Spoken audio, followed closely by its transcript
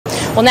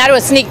Well, now to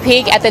a sneak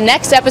peek at the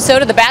next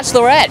episode of The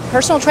Bachelorette.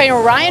 Personal trainer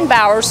Ryan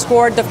Bowers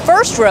scored the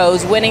first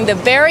rose, winning the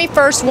very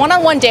first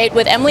one-on-one date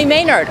with Emily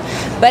Maynard.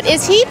 But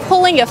is he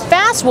pulling a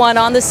fast one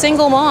on the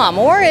single mom,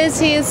 or is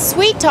his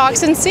sweet talk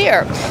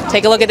sincere?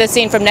 Take a look at this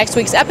scene from next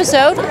week's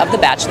episode of The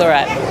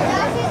Bachelorette.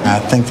 I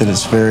think that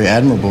it's very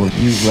admirable.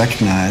 You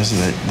recognize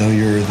that though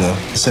you're the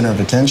center of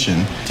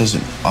attention, it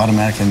doesn't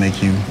automatically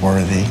make you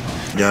worthy.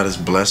 God has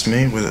blessed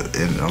me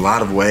in a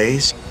lot of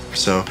ways.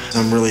 So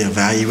I'm really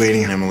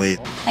evaluating Emily.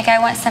 Like, I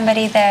want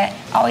somebody that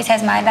always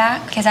has my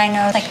back, because I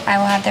know, like, I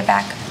will have their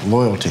back.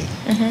 Loyalty.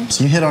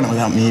 So you hit on it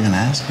without me even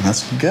asking.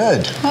 That's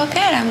good. Well, good.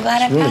 I'm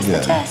glad I passed the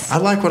test. I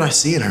like what I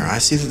see in her. I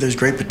see that there's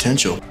great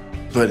potential.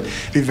 But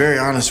to be very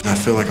honest, I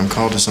feel like I'm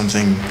called to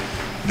something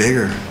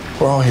bigger.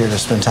 We're all here to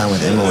spend time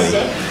with Emily,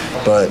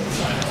 but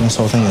when this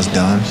whole thing is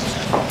done,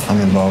 I'm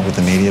involved with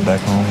the media back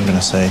home. I'm going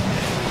to say,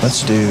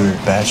 let's do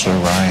Bachelor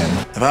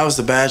Ryan. If I was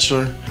the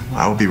Bachelor,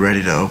 I would be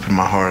ready to open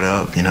my heart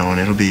up, you know, and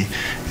it'll be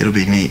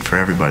neat for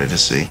everybody to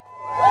see.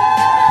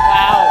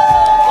 Wow.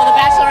 Well, The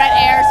Bachelorette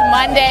airs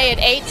Monday at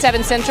 8,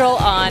 7 Central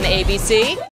on ABC.